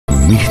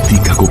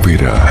mística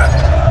coopera.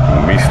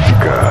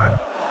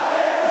 Mística.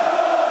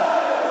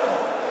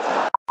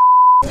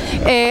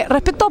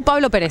 Respecto a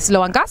Pablo Perez,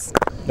 ¿lo bancás?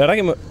 La verdad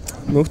que me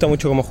gusta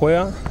mucho cómo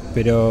juega,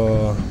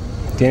 pero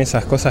tiene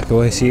esas cosas que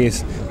vos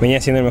decís,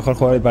 venía siendo el mejor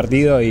jugador del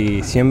partido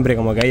y siempre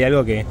como que hay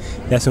algo que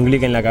le hace un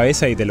clic en la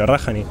cabeza y te lo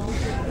rajan. Y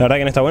la verdad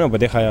que no está bueno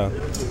porque te deja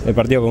el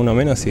partido con uno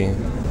menos y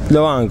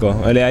lo banco.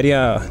 Le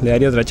daría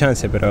otra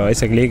chance, pero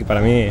ese clic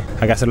para mí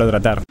hay que hacerlo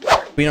tratar.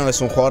 Opino que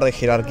es un jugador de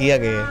jerarquía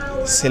que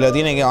se lo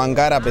tiene que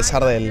bancar a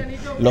pesar de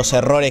los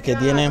errores que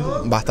tiene,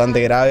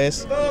 bastante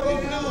graves.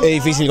 Es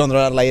difícil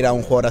controlar la ira de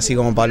un jugador así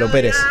como Pablo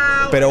Perez.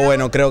 Pero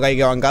bueno, creo que hay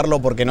que bancarlo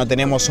porque no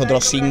tenemos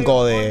otros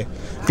 5 de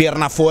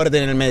pierna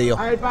fuerte en el medio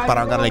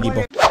para bancar al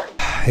equipo.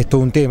 Es todo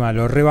un tema,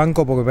 lo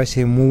rebanco porque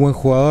parece muy buen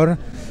jugador,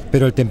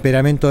 pero el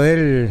temperamento de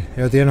él,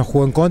 el otro día nos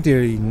jugó en contra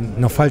y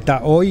nos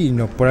falta hoy y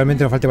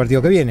probablemente nos falte el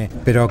partido que viene.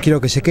 Pero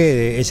quiero que se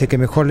quede, es el que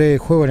mejor lee el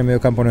juego en el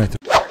medio campo nuestro.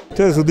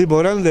 Usted es un tipo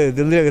grande,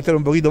 tendría que estar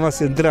un poquito más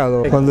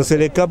centrado. Cuando se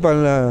le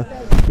escapan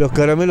los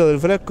caramelos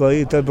del frasco,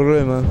 ahí está el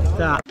problema.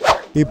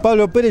 Y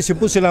Pablo Pérez se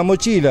puso en la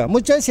mochila.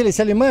 Muchas veces le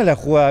sale mal la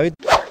jugada.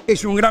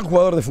 Es un gran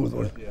jugador de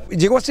fútbol.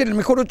 Llegó a ser el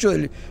mejor 8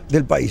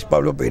 del país,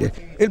 Pablo Pérez.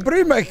 El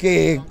problema es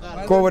que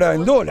cobra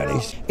en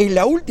dólares. Es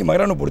la última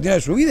gran oportunidad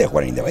de su vida de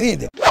jugar en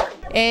Independiente.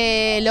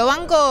 Lo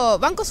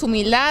banco su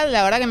humildad,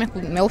 la verdad que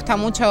me gusta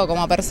mucho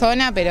como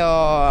persona,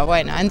 pero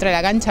bueno, dentro de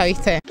la cancha,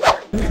 ¿viste?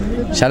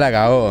 Ya la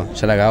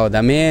cagó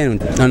también.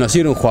 No nos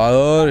sirve un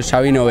jugador, ya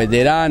vino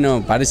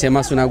veterano, parece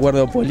más un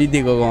acuerdo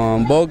político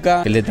con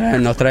Boca, que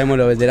nos traemos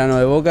los veteranos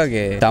de Boca,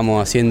 que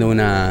estamos haciendo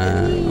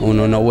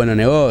unos buenos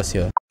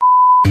negocios.